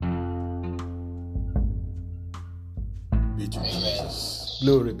be to Jesus.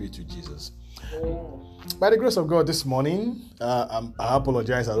 Glory be to Jesus. By the grace of God this morning, I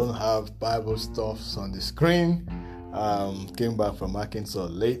apologize. I don't have Bible stuff on the screen. Came back from Arkansas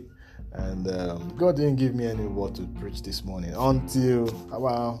late, and God didn't give me any word to preach this morning until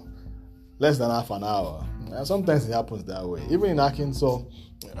about less than half an hour. Sometimes it happens that way. Even in Arkansas,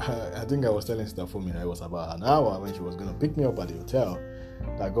 I think I was telling Stefumi that it was about an hour when she was going to pick me up at the hotel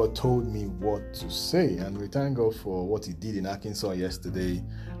that God told me what to say. And we thank God for what He did in Arkansas yesterday.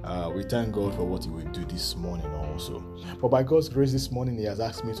 We thank God for what He will do this morning also. But by God's grace this morning, He has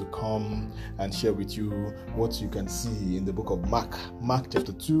asked me to come and share with you what you can see in the book of Mark. Mark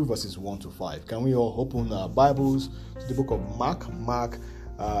chapter 2 verses 1 to 5. Can we all open our Bibles to the book of Mark? Mark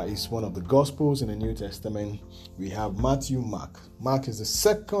is one of the Gospels in the New Testament. We have Matthew, Mark. Mark is the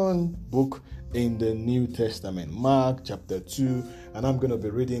second book in the New Testament. Mark chapter 2, and I'm going to be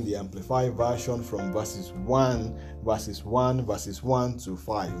reading the Amplified Version from verses 1 to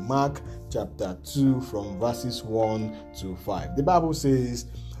 5. Mark chapter 2 from verses 1 to 5. The Bible says,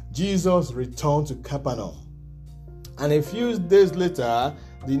 Jesus returned to Capernaum, and a few days later,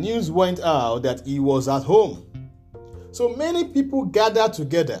 the news went out that He was at home. So many people gathered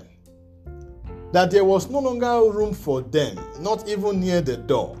together that there was no longer room for them, not even near the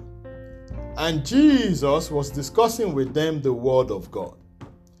door. And Jesus was discussing with them the word of God.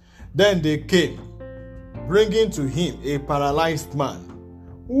 Then they came, bringing to Him a paralyzed man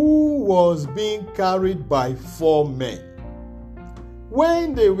who was being carried by 4 men.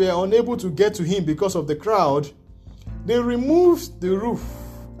 When they were unable to get to Him because of the crowd, they removed the roof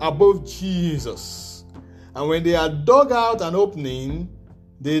above Jesus. And when they had dug out an opening,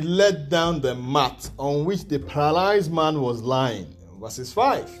 they let down the mat on which the paralyzed man was lying. Verses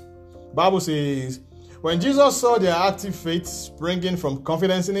 5. Bible says, when Jesus saw their active faith springing from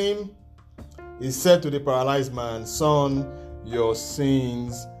confidence in Him, He said to the paralyzed man, "Son, your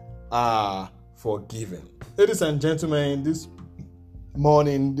sins are forgiven." Ladies and gentlemen, this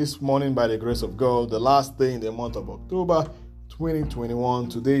morning, by the grace of God, the last day in the month of October 2021,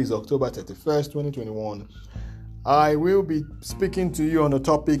 today is October 31st, 2021, I will be speaking to you on the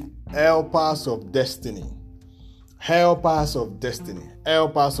topic, Helpers of Destiny. Helpers of Destiny.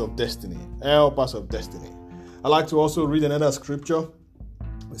 Helpers of Destiny. Helpers of Destiny. I'd like to also read another scripture.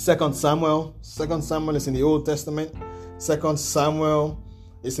 2 Samuel. 2 Samuel is in the Old Testament. 2 Samuel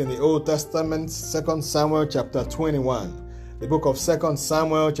is in the Old Testament. 2 Samuel chapter 21. The book of 2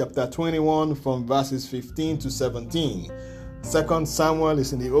 Samuel chapter 21 from verses 15 to 17. 2 Samuel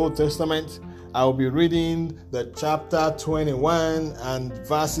is in the Old Testament. I will be reading the chapter 21 and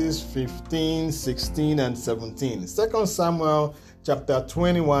verses 15, 16, and 17. 2 Samuel chapter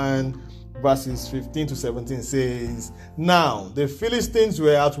 21 verses 15 to 17 says, "Now the Philistines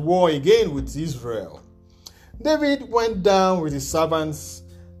were at war again with Israel. David went down with his servants,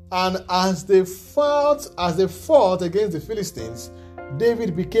 and as they fought against the Philistines,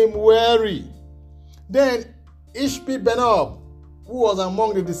 David became weary. Then Ishbi-Benob, who was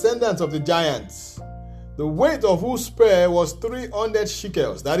among the descendants of the giants, the weight of whose spear was 300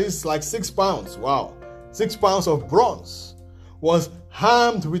 shekels, that is like 6 pounds, 6 pounds of bronze, was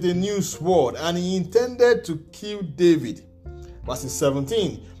armed with a new sword, and he intended to kill David." Verses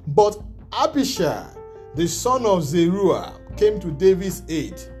 17, "But Abishai, the son of Zeruiah, came to David's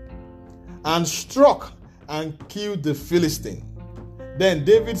aid, and struck and killed the Philistine. Then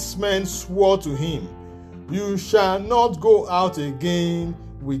David's men swore to him, 'You shall not go out again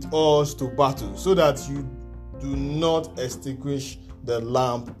with us to battle, so that you do not extinguish the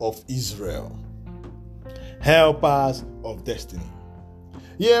lamp of Israel.'" Helpers of Destiny.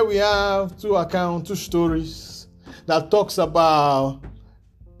 Here we have two stories that talks about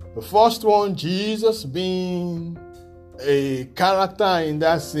the first one, Jesus being a character in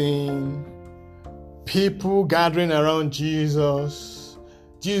that scene, people gathering around Jesus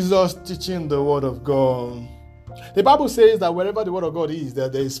teaching the word of God. The Bible says that wherever the word of God is, there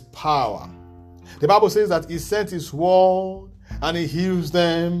is power. The Bible says that He sent His word and He heals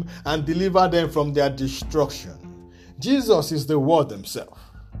them and delivers them from their destruction. Jesus is the word Himself.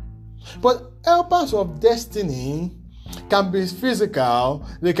 But helpers of destiny can be physical,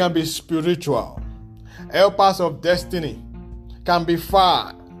 they can be spiritual. Helpers of destiny can be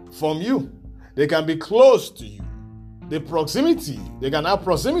far from you, they can be close to you. They can have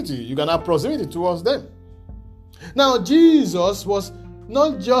proximity. You can have proximity towards them. Now, Jesus was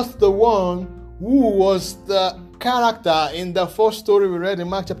not just the one who was the character in the first story we read in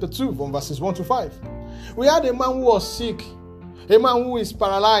Mark chapter 2 from verses 1 to 5. We had a man who was sick, a man who is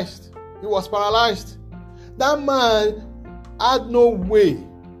paralyzed. He was paralyzed. That man had no way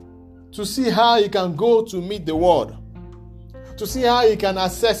to see how he can go to meet the word. to see how he can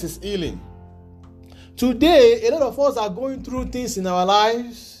access his healing. Today, a lot of us are going through things in our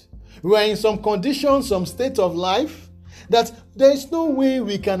lives. We are in some conditions, some state of life, that there is no way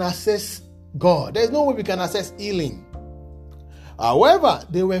we can access God. There is no way we can access healing. However,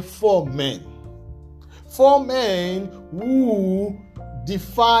 there were 4 men. 4 men who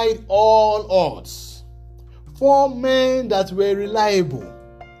defied all odds. 4 men that were reliable.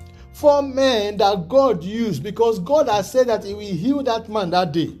 4 men that God used, because God has said that he will heal that man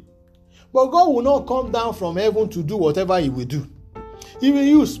that day. But God will not come down from heaven to do whatever he will do. He will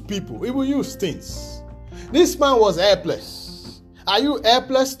use people. He will use things. This man was helpless. Are you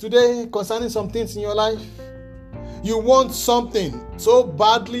helpless today concerning some things in your life? You want something so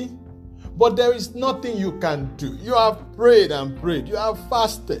badly, but there is nothing you can do. You have prayed and prayed. You have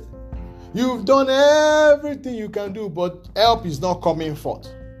fasted. You've done everything you can do, but help is not coming forth.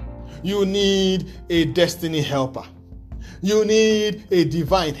 You need a destiny helper. You need a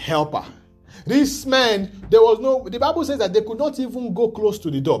divine helper. These men, the Bible says that they could not even go close to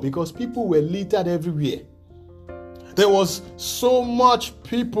the door because people were littered everywhere. There was so much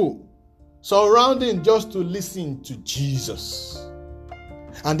people surrounding just to listen to Jesus.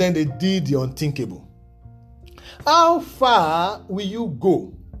 And then they did the unthinkable. How far will you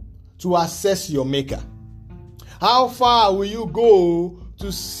go to assess your maker? How far will you go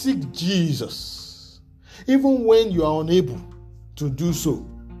to seek Jesus, even when you are unable to do so?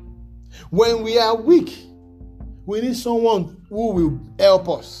 When we are weak, we need someone who will help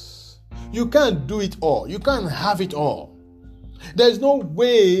us. You can't do it all. You can't have it all. There's no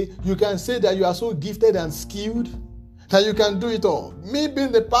way you can say that you are so gifted and skilled that you can do it all. Me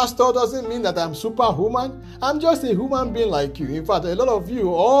being the pastor doesn't mean that I'm superhuman. I'm just a human being like you. In fact, a lot of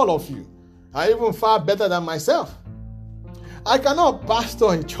you, all of you, are even far better than myself. I cannot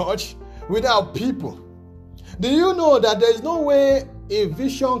pastor a church without people. Do you know that there is no way a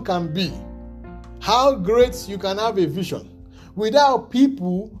vision can be? How great you can have a vision. Without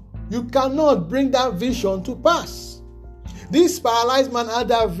people, you cannot bring that vision to pass. This paralyzed man had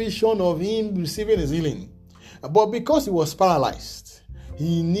that vision of him receiving his healing. But because he was paralyzed,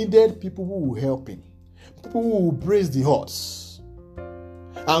 he needed people who would help him. People who would brace the odds.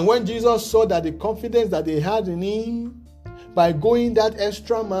 And when Jesus saw that the confidence that they had in him, by going that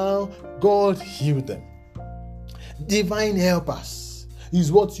extra mile, God healed them. Divine helpers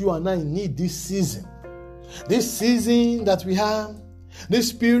is what you and I need this season. This season that we have,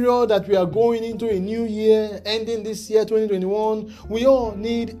 this period that we are going into a new year, ending this year 2021, we all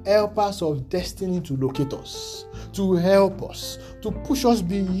need helpers of destiny to locate us, to help us, to push us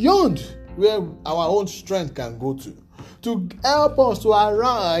beyond where our own strength can go to help us to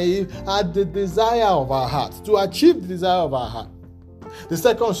arrive at the desire of our heart, to achieve the desire of our heart. The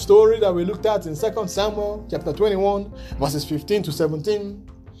second story that we looked at in 2 Samuel chapter 21, verses 15 to 17.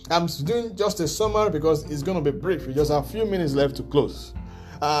 I'm doing just a summary because it's going to be brief. We just have a few minutes left to close.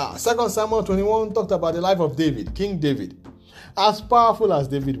 2 Samuel 21 talked about the life of David, King David. As powerful as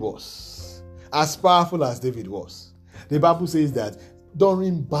David was, the Bible says that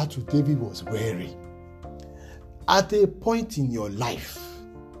during battle, David was weary. At a point in your life,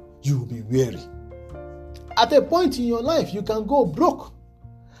 you will be weary. At a point in your life, you can go broke.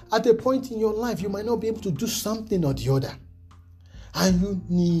 At a point in your life, you might not be able to do something or the other. And you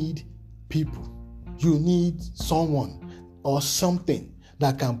need people. You need someone or something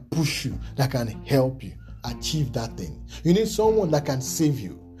that can push you, that can help you achieve that thing. You need someone that can save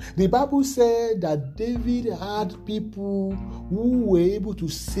you. The Bible said that David had people who were able to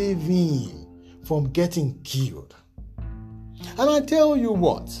save him from getting killed. And I tell you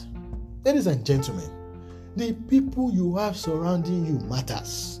what, ladies and gentlemen, the people you have surrounding you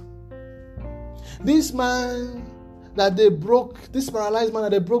matters. This man that they broke, this paralyzed man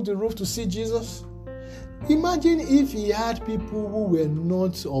that they broke the roof to see Jesus, imagine if he had people who were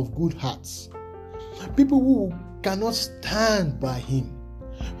not of good hearts, people who cannot stand by him,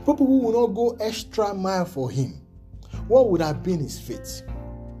 people who will not go extra mile for him. What would have been his fate?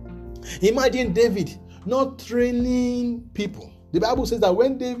 Imagine David not training people. The Bible says that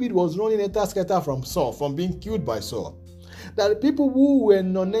when David was running scatter from Saul, from being killed by Saul, that people who were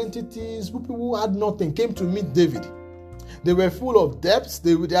non-entities, people who had nothing, came to meet David. They were full of debts.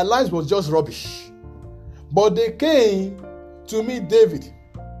 Their lives was just rubbish. But they came to meet David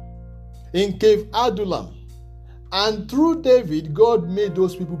in Cave Adullam. And through David, God made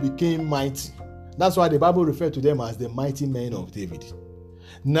those people become mighty. That's why the Bible referred to them as the mighty men of David.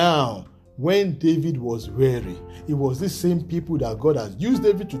 Now, when David was weary, it was the same people that God has used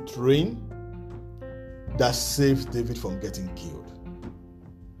David to train that saved David from getting killed.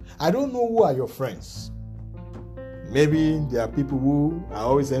 I don't know who are your friends. Maybe there are people who are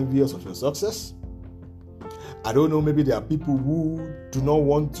always envious of your success. I don't know, maybe there are people who do not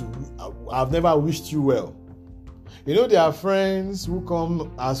want to, I've never wished you well. You know, there are friends who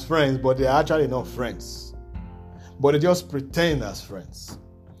come as friends, but they are actually not friends. But they just pretend as friends.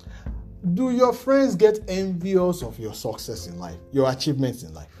 Do your friends get envious of your success in life, your achievements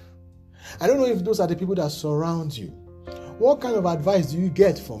in life? I don't know if those are the people that surround you. What kind of advice do you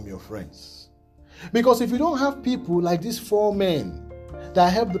get from your friends? Because if you don't have people like these 4 men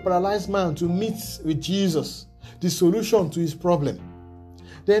that helped the paralyzed man to meet with Jesus, the solution to his problem,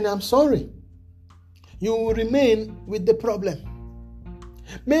 then I'm sorry, you will remain with the problem.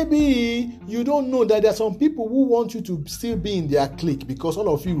 Maybe you don't know that there are some people who want you to still be in their clique because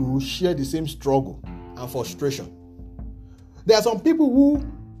all of you share the same struggle and frustration. There are some people who,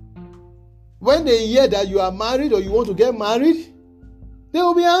 when they hear that you are married or you want to get married, they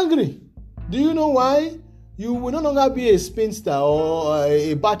will be angry. Do you know why? You will no longer be a spinster or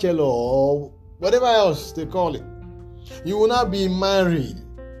a bachelor or whatever else they call it. You will not be married.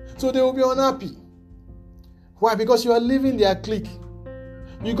 So they will be unhappy. Why? Because you are leaving their clique.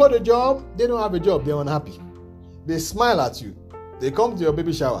 You got a job, they don't have a job, they're unhappy. They smile at you. They come to your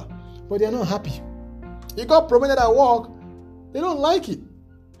baby shower, but they're not happy. You got promoted at work, they don't like it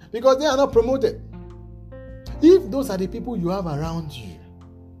because they are not promoted. If those are the people you have around you,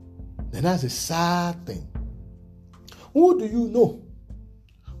 then that's a sad thing. Who do you know?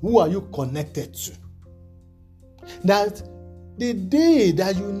 Who are you connected to? That the day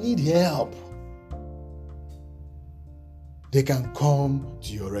that you need help, they can come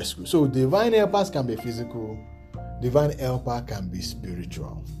to your rescue. So divine helpers can be physical. Divine helper can be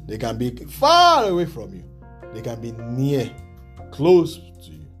spiritual. They can be far away from you. They can be near, close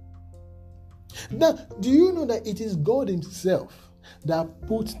to you. Now, do you know that it is God himself that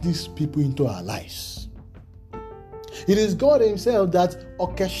puts these people into our lives? It is God himself that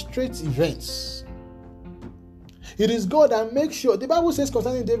orchestrates events. It is God that makes sure. The Bible says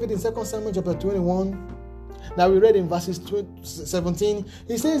concerning David in 2 Samuel chapter 21, that we read in verses 17,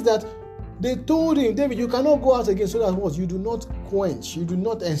 he says that they told him, David, you cannot go out again so that what? You do not quench, you do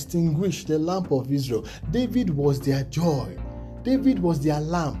not extinguish the lamp of Israel. David was their joy. David was their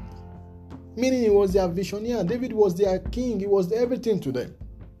lamp. Meaning he was their visionary. David was their king. He was everything to them.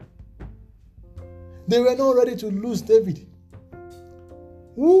 They were not ready to lose David.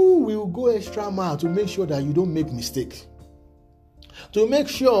 Who will go extra mile to make sure that you don't make mistakes? To make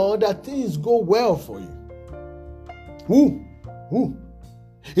sure that things go well for you? Who?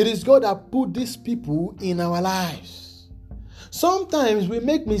 It is God that put these people in our lives. Sometimes we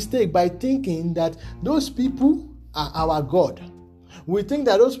make mistake by thinking that those people are our God. We think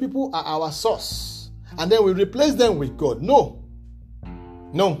that those people are our source. And then we replace them with God. No.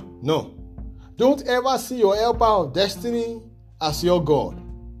 Don't ever see your helper of destiny as your God.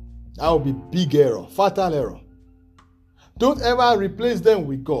 That will be big error, fatal error. Don't ever replace them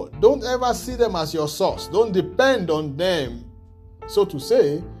with God. Don't ever see them as your source. Don't depend on them, so to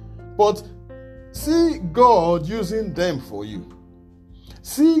say, but see God using them for you.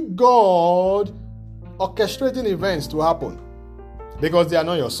 See God orchestrating events to happen because they are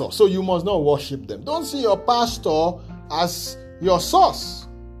not your source. So you must not worship them. Don't see your pastor as your source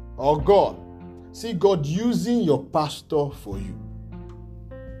or God. See God using your pastor for you.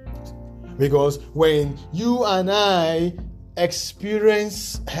 Because when you and I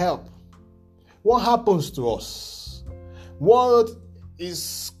experience help, what happens to us? What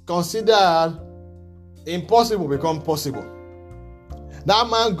is considered impossible becomes possible. That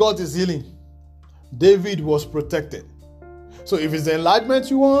man got his healing. David was protected. So if it's enlargement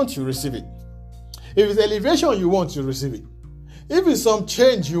you want, you receive it. If it's elevation you want, you receive it. If it's some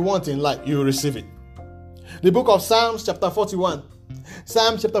change you want in life, you receive it. The book of Psalms chapter 41.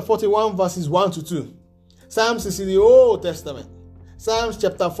 Psalms chapter 41 verses 1 to 2. Psalms is in the Old Testament. Psalms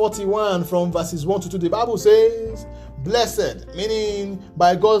chapter 41 from verses 1 to 2. The Bible says, blessed, meaning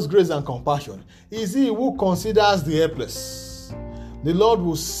by God's grace and compassion, is he who considers the helpless. The Lord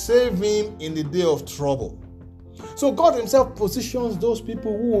will save him in the day of trouble. So God himself positions those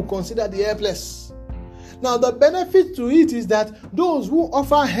people who will consider the helpless. Now the benefit to it is that those who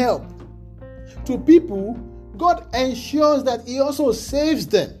offer help to people, God ensures that he also saves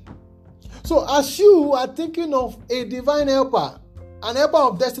them. So as you are thinking of a divine helper, an helper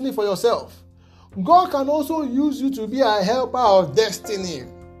of destiny for yourself, God can also use you to be a helper of destiny.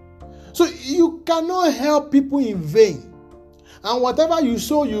 So you cannot help people in vain. And whatever you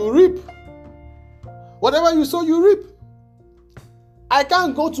sow, you reap. Whatever you sow, you reap. I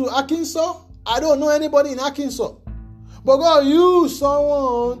can't go to Arkansas. I don't know anybody in Arkansas. But God used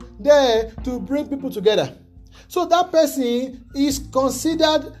someone there to bring people together. So that person is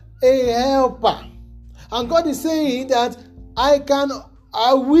considered a helper. And God is saying that I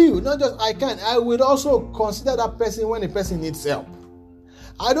will also consider that person when a person needs help.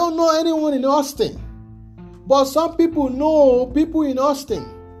 I don't know anyone in Austin, but some people know people in Austin.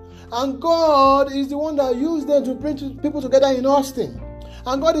 And God is the one that used them to bring people together in Austin.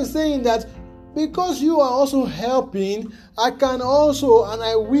 And God is saying that because you are also helping, I can also and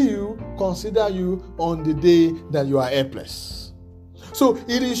I will consider you on the day that you are helpless. So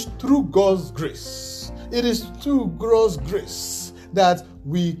it is through God's grace. It is through God's grace that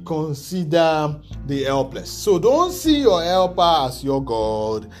we consider the helpless. So don't see your helper as your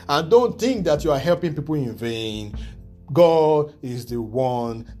God, and don't think that you are helping people in vain. God is the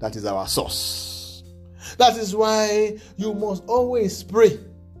one that is our source. That is why you must always pray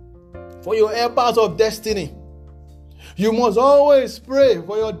for your helpers of destiny. You must always pray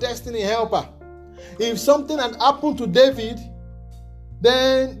for your destiny helper. If something had happened to David,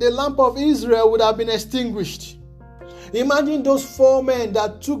 then the lamp of Israel would have been extinguished. Imagine those 4 men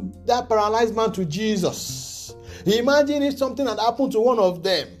that took that paralyzed man to Jesus. Imagine if something had happened to one of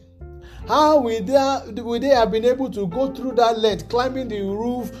them. How would they have been able to go through that length, climbing the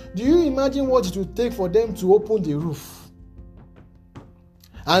roof? Do you imagine what it would take for them to open the roof?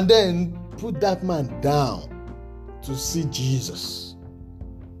 And then put that man down to see Jesus.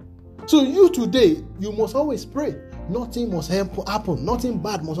 So you today, you must always pray. Nothing must happen. Nothing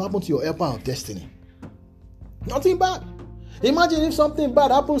bad must happen to your helper of destiny. Nothing bad. Imagine if something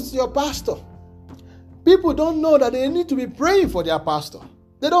bad happens to your pastor. People don't know that they need to be praying for their pastor.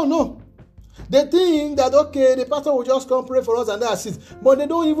 They don't know. They think that, okay, the pastor will just come pray for us and that's it. But they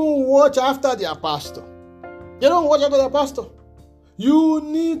don't even watch after their pastor. They don't watch after their pastor. You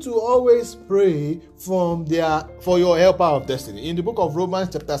need to always pray for your helper of destiny. In the book of Romans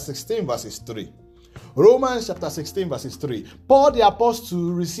chapter 16 verses 3. Romans chapter 16 verses 3. Paul the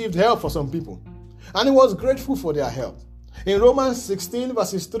apostle received help for some people, and he was grateful for their help. In Romans 16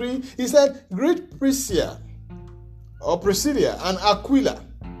 verses 3, he said, "Greet Priscilla and Aquila,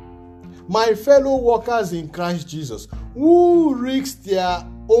 my fellow workers in Christ Jesus, who risked their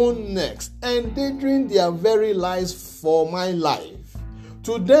own necks, endangering their very lives for my life.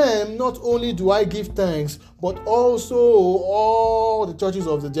 To them not only do I give thanks, but also all the churches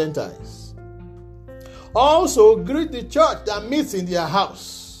of the Gentiles. Also greet the church that meets in their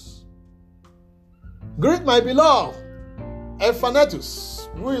house. Greet my beloved Ephanetus,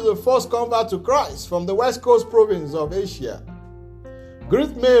 who is the first convert to Christ from the West Coast province of Asia.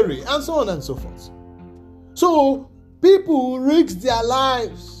 Greet Mary," and so on and so forth. So people risk their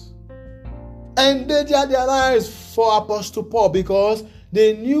lives, endanger their lives for Apostle Paul, because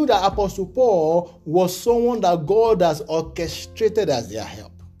they knew that Apostle Paul was someone that God has orchestrated as their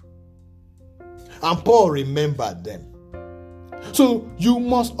help. And Paul remembered them. So you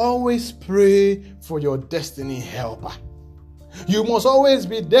must always pray for your destiny helper. You must always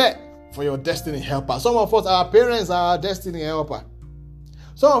be there for your destiny helper. Some of us, our parents are our destiny helper.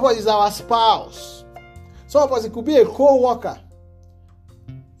 Some of us is our spouse. Some of us, it could be a co-worker.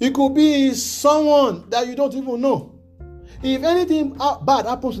 It could be someone that you don't even know. If anything bad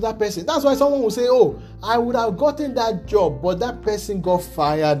happens to that person, that's why someone will say, "Oh, I would have gotten that job, but that person got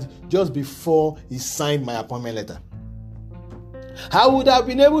fired just before he signed my appointment letter. I would have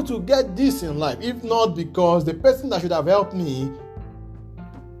been able to get this in life, if not because the person that should have helped me,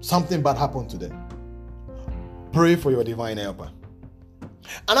 something bad happened to them." Pray for your divine helper.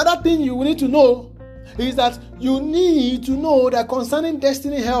 Another thing you need to know is that you need to know that concerning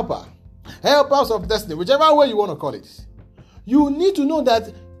destiny helpers of destiny, whichever way you want to call it, you need to know that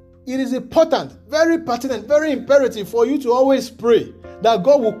it is important, very pertinent, very imperative for you to always pray that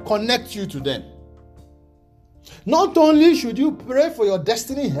God will connect you to them. Not only should you pray for your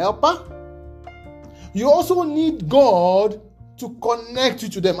destiny helper, you also need God to connect you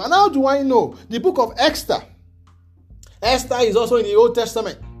to them. And how do I know? The book of Esther. Esther is also in the Old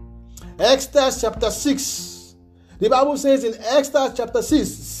Testament. Esther chapter 6. The Bible says in Esther chapter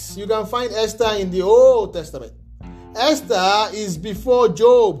 6, you can find Esther in the Old Testament. Esther is before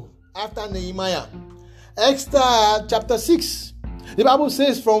Job, after Nehemiah. Esther chapter 6. The Bible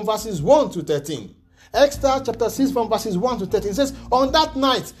says from verses 1 to 13. Esther chapter 6 from verses 1 to 13 says, "On that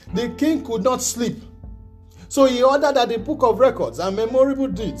night the king could not sleep. So he ordered that the book of records and memorable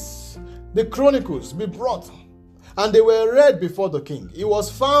deeds, the chronicles, be brought, and they were read before the king. It was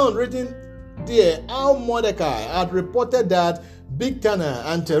found written there how Mordecai had reported that Bigthana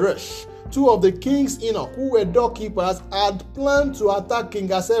and Teresh, two of the king's eunuchs who were doorkeepers, had planned to attack King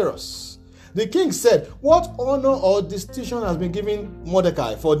Ahasuerus. The king said, 'What honor or distinction has been given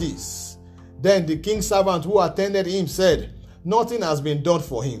Mordecai for this?' Then the king's servant who attended him said, nothing has been done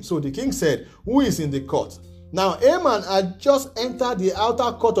for him. So the king said, who is in the court? Now Haman had just entered the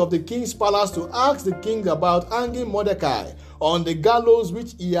outer court of the king's palace to ask the king about hanging Mordecai on the gallows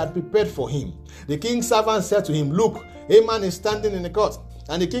which he had prepared for him. The king's servant said to him, look, Haman is standing in the court.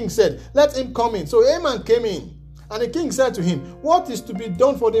 And the king said, let him come in. So Haman came in. And the king said to him, what is to be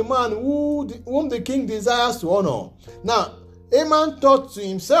done for the man whom the king desires to honor? Now Haman thought to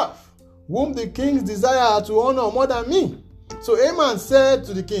himself, whom the king desires to honor more than me. So Haman said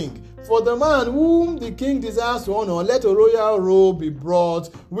to the king, for the man whom the king desires to honor, let a royal robe be brought,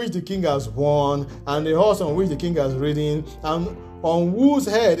 which the king has worn, and the horse on which the king has ridden, and on whose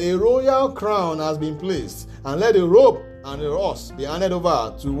head a royal crown has been placed. And let the robe and the horse be handed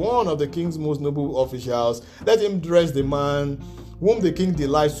over to one of the king's most noble officials. Let him dress the man whom the king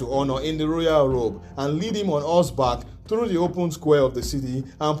delights to honor in the royal robe, and lead him on horseback through the open square of the city,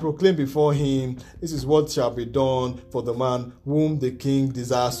 and proclaim before him, this is what shall be done for the man whom the king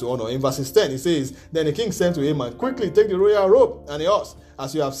desires to honor. In verses 10, it says, then the king said to Haman, quickly take the royal robe and the horse,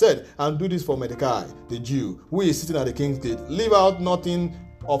 as you have said, and do this for Mordecai, the Jew, who is sitting at the king's gate. Leave out nothing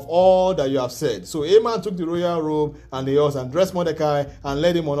of all that you have said. So Haman took the royal robe and the horse and dressed Mordecai and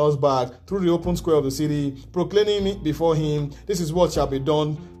led him on horseback through the open square of the city, proclaiming before him, this is what shall be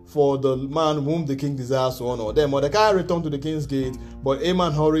done for the man whom the king desires to honor. Then Mordecai returned to the king's gate, but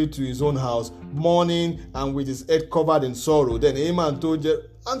Haman hurried to his own house, mourning and with his head covered in sorrow. Then Haman told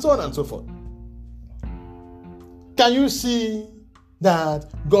and so on and so forth. Can you see that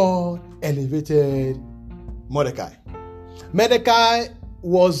God elevated Mordecai? Mordecai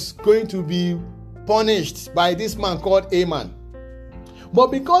was going to be punished by this man called Haman.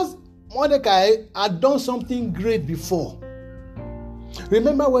 But because Mordecai had done something great before,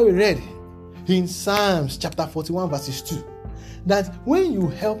 remember what we read in Psalms chapter 41 verses 2, that when you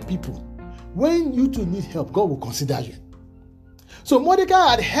help people, when you too need help, God will consider you. So Mordecai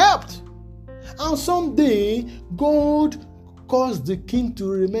had helped, and someday God caused the king to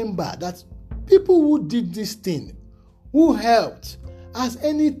remember that people who did this thing, who helped, has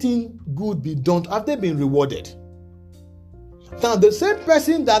anything good been done? Have they been rewarded? Now the same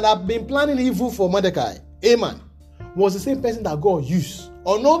person that had been planning evil for Mordecai, Haman, was the same person that God used,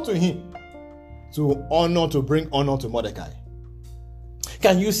 unknown to him, to bring honor to Mordecai.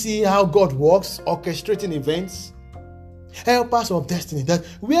 Can you see how God works, orchestrating events? Helpers of destiny, that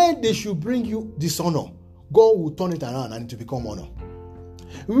where they should bring you dishonor, God will turn it around and it will become honor.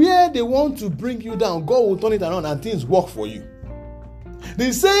 Where they want to bring you down, God will turn it around and things work for you.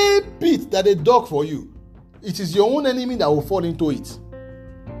 The same pit that they dug for you, it is your own enemy that will fall into it.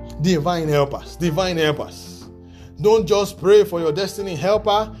 Divine helpers, divine helpers. Don't just pray for your destiny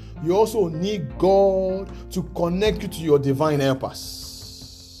helper. You also need God to connect you to your divine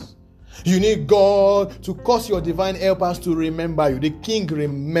helpers. You need God to cause your divine helpers to remember you. The king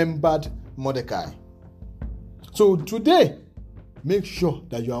remembered Mordecai. So today, make sure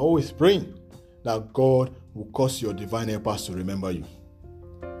that you are always praying that God will cause your divine helpers to remember you.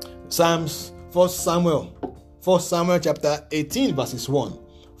 Psalms, 1 Samuel chapter 18 verses 1.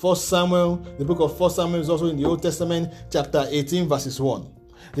 1 Samuel, the book of 1 Samuel is also in the Old Testament, chapter 18 verses 1.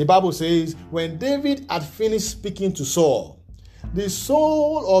 The Bible says, when David had finished speaking to Saul, the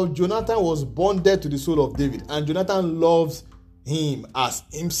soul of Jonathan was bonded to the soul of David, and Jonathan loves him as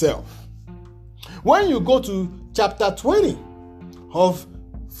himself. When you go to chapter 20 of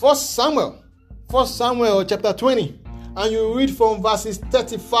 1 Samuel chapter 20, and you read from verses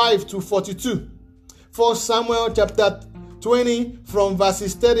 35 to 42. 1 Samuel chapter 20 from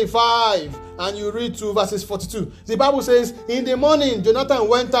verses 35 and you read to verses 42. The Bible says, in the morning Jonathan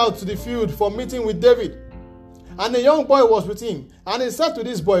went out to the field for meeting with David, and a young boy was with him. And he said to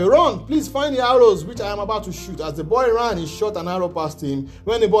this boy, run, please find the arrows which I am about to shoot. As the boy ran, he shot an arrow past him.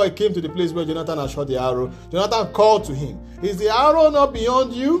 When the boy came to the place where Jonathan had shot the arrow, Jonathan called to him, is the arrow not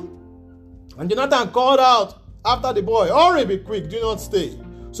beyond you? And Jonathan called out after the boy, hurry, be quick, do not stay.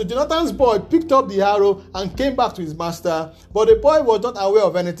 So Jonathan's boy picked up the arrow and came back to his master, but the boy was not aware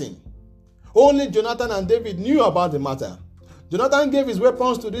of anything. Only Jonathan and David knew about the matter. Jonathan gave his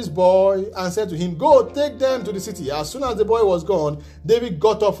weapons to this boy and said to him, go, take them to the city. As soon as the boy was gone, David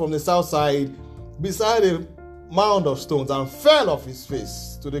got up from the south side beside a mound of stones and fell off his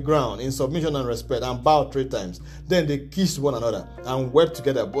face to the ground in submission and respect and bowed 3 times. Then they kissed one another and wept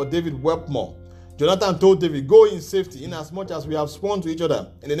together, but David wept more. Jonathan told David, go in safety, inasmuch as we have sworn to each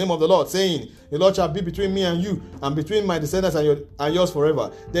other in the name of the Lord, saying, the Lord shall be between me and you, and between my descendants and yours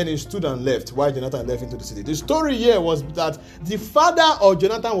forever. Then he stood and left, while Jonathan left into the city. The story here was that the father of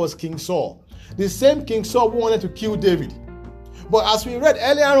Jonathan was King Saul, the same King Saul who wanted to kill David. But as we read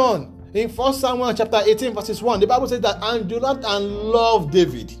earlier on, In 1 Samuel chapter 18 verses 1, the Bible says that, and do not love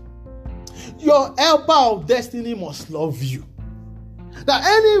David. Your helper of destiny must love you. That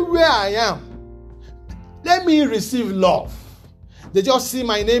anywhere I am, let me receive love. They just see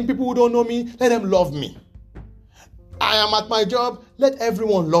my name, people who don't know me, let them love me. I am at my job, let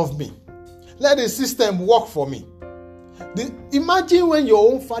everyone love me. Let the system work for me. Imagine when your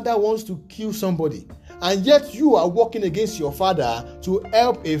own father wants to kill somebody, and yet you are working against your father to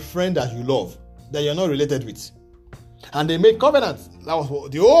help a friend that you love, that you're not related with. And they made covenants. That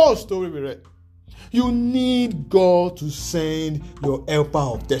was the whole story we read. You need God to send your helper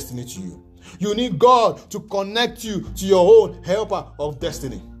of destiny to you. You need God to connect you to your own helper of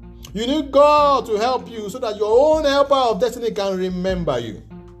destiny. You need God to help you so that your own helper of destiny can remember you.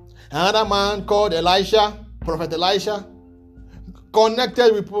 Another man called Elisha, Prophet Elisha,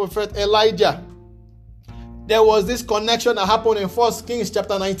 connected with Prophet Elijah. There was this connection that happened in 1 Kings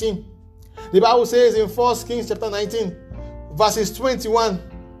chapter 19. The Bible says in 1 Kings chapter 19, verses 21,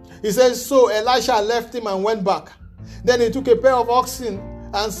 it says, so Elisha left him and went back. Then he took a pair of oxen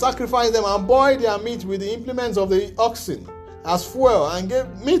and sacrificed them and boiled their meat with the implements of the oxen as fuel and gave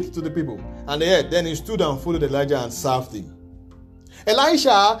meat to the people. And they ate. Then he stood and followed Elijah and served him.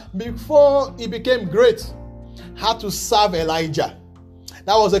 Elisha, before he became great, had to serve Elijah.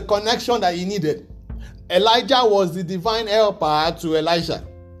 That was a connection that he needed. Elijah was the divine helper to Elisha.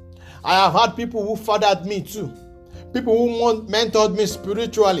 I have had people who fathered me too. People who mentored me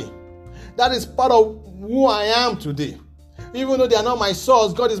spiritually. That is part of who I am today. Even though they are not my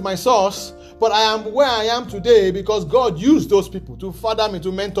source, God is my source. But I am where I am today because God used those people to father me,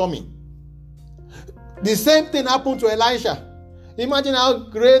 to mentor me. The same thing happened to Elisha. Imagine how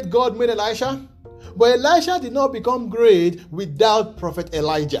great God made Elisha. But Elisha did not become great without Prophet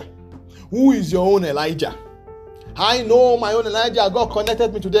Elijah. Who is your own Elijah? I know my own Elijah. God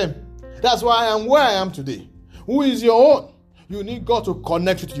connected me to them. That's why I am where I am today. Who is your own? You need God to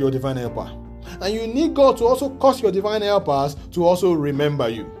connect you to your divine helper. And you need God to also cause your divine helpers to also remember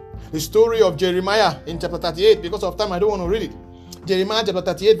you. The story of Jeremiah in chapter 38, because of time I don't want to read it. Jeremiah chapter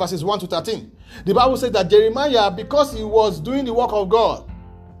 38 verses 1 to 13. The Bible says that Jeremiah, because he was doing the work of God,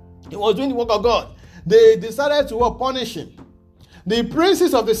 they decided to punish him. The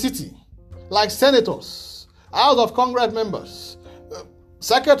princes of the city, like senators, House of Congress members,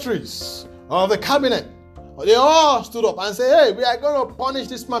 secretaries of the cabinet, they all stood up and said, hey, we are going to punish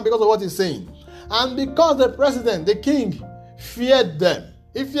this man because of what he's saying. And because the president, the king, feared them.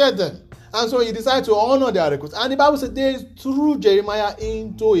 He feared them. And so he decided to honor their request. And the Bible said they threw Jeremiah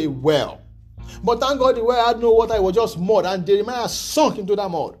into a well. But thank God the well had no water, it was just mud. And Jeremiah sunk into that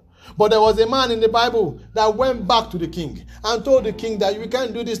mud. But there was a man in the Bible that went back to the king and told the king that you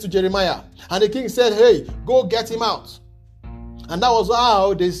can't do this to Jeremiah. And the king said, hey, go get him out. And that was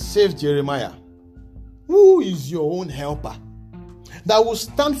how they saved Jeremiah. Who is your own helper that will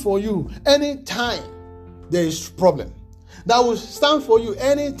stand for you anytime there is problem? That will stand for you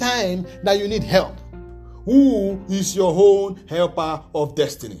anytime that you need help? Who is your own helper of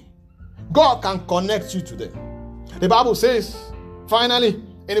destiny? God can connect you to them. The Bible says, finally,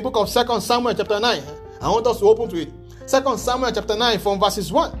 in the book of 2 Samuel chapter 9, I want us to open to it. 2 Samuel chapter 9 from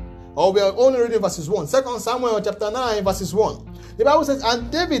verses 1. Or we are only reading verses 1. 2 Samuel chapter 9 verses 1. The Bible says,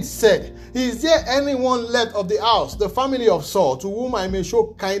 and David said, is there anyone left of the house, the family of Saul, to whom I may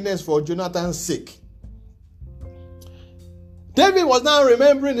show kindness for Jonathan's sake? David was now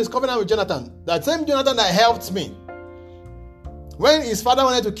remembering his covenant with Jonathan. That same Jonathan that helped me when his father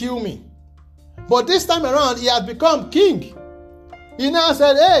wanted to kill me. But this time around, he had become king. He now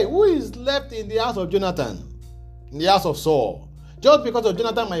said, hey, who is left in the house of Jonathan? In the house of Saul? Just because of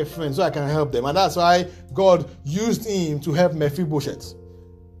Jonathan, my friend, so I can help them. And that's why God used him to help Mephibosheth.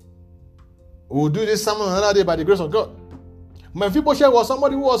 We'll do this sermon another day by the grace of God. Mephibosheth was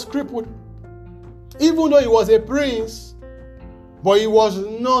somebody who was crippled. Even though he was a prince, but he was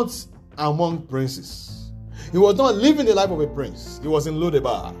not among princes. He was not living the life of a prince. He was in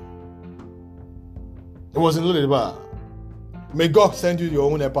Lodebar. May God send you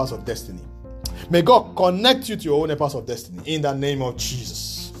your own helpers of destiny. May God connect you to your own helpers of destiny in the name of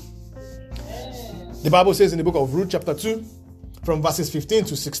Jesus. The Bible says in the book of Ruth chapter 2 from verses 15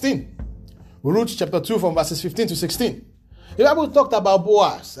 to 16. Ruth chapter 2 from verses 15 to 16. The Bible talked about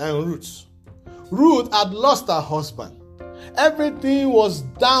Boaz and Ruth. Ruth had lost her husband. Everything was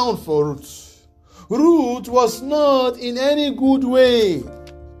down for Ruth. Ruth was not in any good way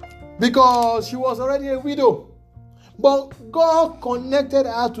because she was already a widow. But God connected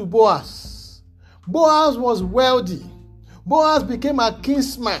her to Boaz. Boaz was wealthy. Boaz became a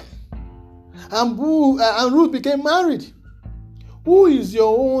kinsman. And Ruth became married. Who is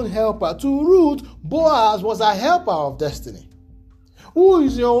your own helper? To Ruth, Boaz was a helper of destiny. Who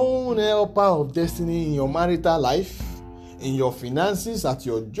is your own helper of destiny in your marital life, in your finances, at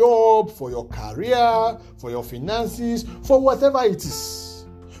your job, for your career, for your finances, for whatever it is?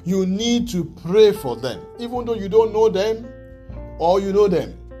 You need to pray for them, even though you don't know them or you know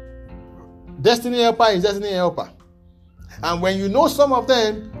them. Destiny helper is destiny helper. And when you know some of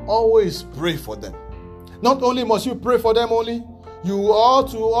them, always pray for them. Not only must you pray for them only, you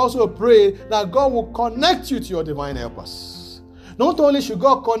ought to also pray that God will connect you to your divine helpers. Not only should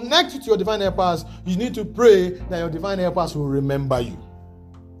God connect you to your divine helpers, you need to pray that your divine helpers will remember you.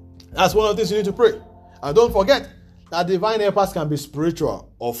 That's one of the things you need to pray. And don't forget that divine helpers can be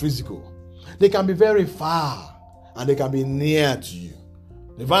spiritual or physical. They can be very far and they can be near to you.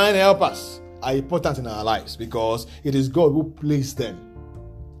 Divine helpers are important in our lives because it is God who placed them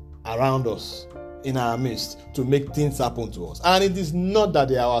around us, in our midst, to make things happen to us. And it is not that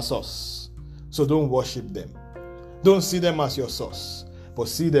they are our source. So don't worship them. Don't see them as your source, but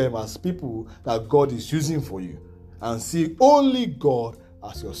see them as people that God is using for you, and see only God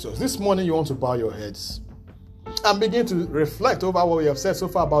as your source. This morning you want to bow your heads and begin to reflect over what we have said so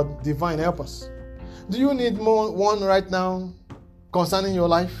far about divine helpers. Do you need one right now concerning your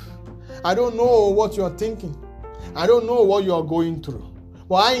life? I don't know what you are thinking. I don't know what you are going through.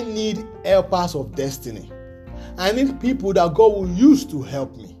 But I need helpers of destiny. I need people that God will use to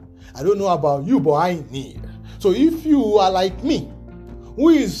help me. I don't know about you, but I need. So if you are like me, who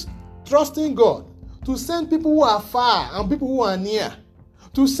is trusting God to send people who are far and people who are near,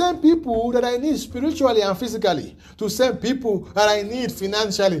 to send people that I need spiritually and physically, to send people that I need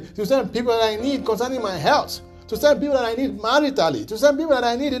financially, to send people that I need concerning my health, to send people that I need maritally, to send people that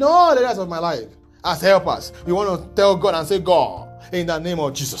I need in all areas of my life as helpers. You want to tell God and say, God, in the name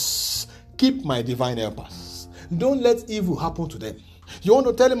of Jesus, keep my divine helpers. Don't let evil happen to them. You want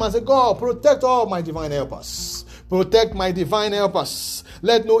to tell him and say, God, protect all my divine helpers. Protect my divine helpers.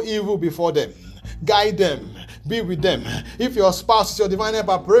 Let no evil befall them. Guide them. Be with them. If your spouse is your divine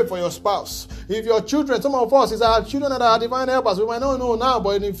helper, pray for your spouse. If your children, some of us, is our children that are divine helpers. We might not know now,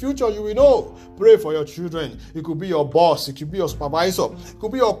 but in the future you will know. Pray for your children. It could be your boss. It could be your supervisor. It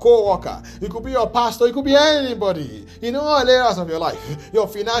could be your co-worker. It could be your pastor. It could be anybody in all areas of your life. Your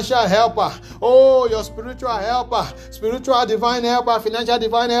financial helper. Oh, your spiritual helper. Spiritual divine helper. Financial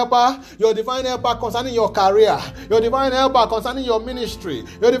divine helper. Your divine helper concerning your career. Your divine helper concerning your ministry.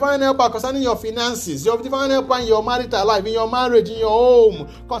 Your divine helper concerning your finances. Your divine helper in your marital life, in your marriage, in your home,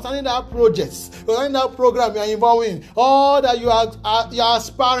 concerning that project, concerning that program you are involved in, all that you are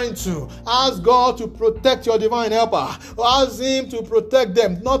aspiring to. Ask God to protect your divine helper. Ask Him to protect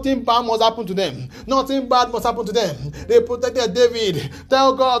them. Nothing bad must happen to them. Nothing bad must happen to them. They protected David.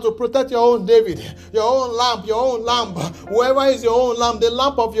 Tell God to protect your own David, your own lamp, your own lamp. Whoever is your own lamp, the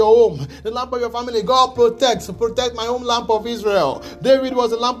lamp of your home, the lamp of your family. God protect my own lamp of Israel. David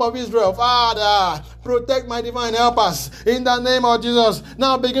was the lamp of Israel. Father, protect my divine helpers in the name of Jesus.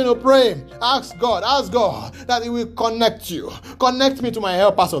 Now begin to pray. Ask God that He will connect you. Connect me to my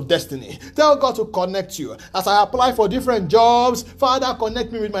helpers of destiny. Tell God to connect you. As I apply for different jobs, Father,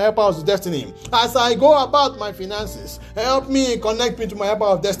 connect me with my helpers of destiny. As I go about my finances, help me, connect me to my helper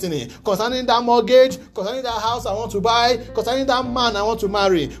of destiny. Concerning that mortgage, concerning that house I want to buy, concerning that man I want to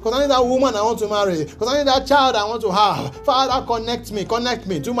marry, concerning that woman I want to marry, concerning that child I want to have. Father, connect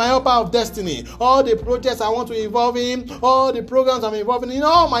me to my helper of destiny. All the projects I want to involve in, all the programs I'm involved in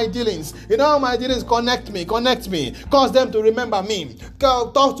all my dealings, connect me. Cause them to remember me.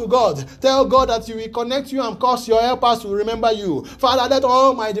 Talk to God. Tell God that He will connect you and cause your helpers to remember you. Father, let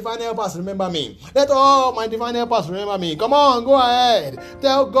all my divine helpers remember me. Let all my divine helpers remember me. Come on, go ahead.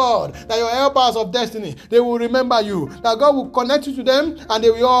 Tell God that your helpers of destiny, they will remember you. That God will connect you to them and they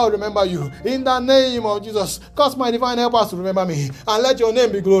will all remember you. In the name of Jesus, cause my divine helpers to remember me. And let your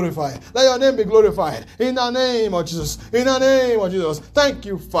name be glorified. Let your name be glorified. In the name of Jesus. In the name of Jesus. Thank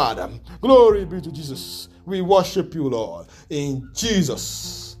you, Father. Glory be to Jesus. We worship you, Lord. In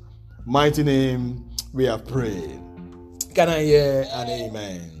Jesus' mighty name we have prayed. Can I hear an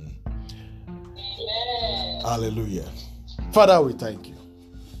amen? Amen. Hallelujah. Father, we thank you.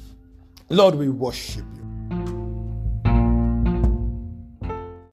 Lord, we worship you.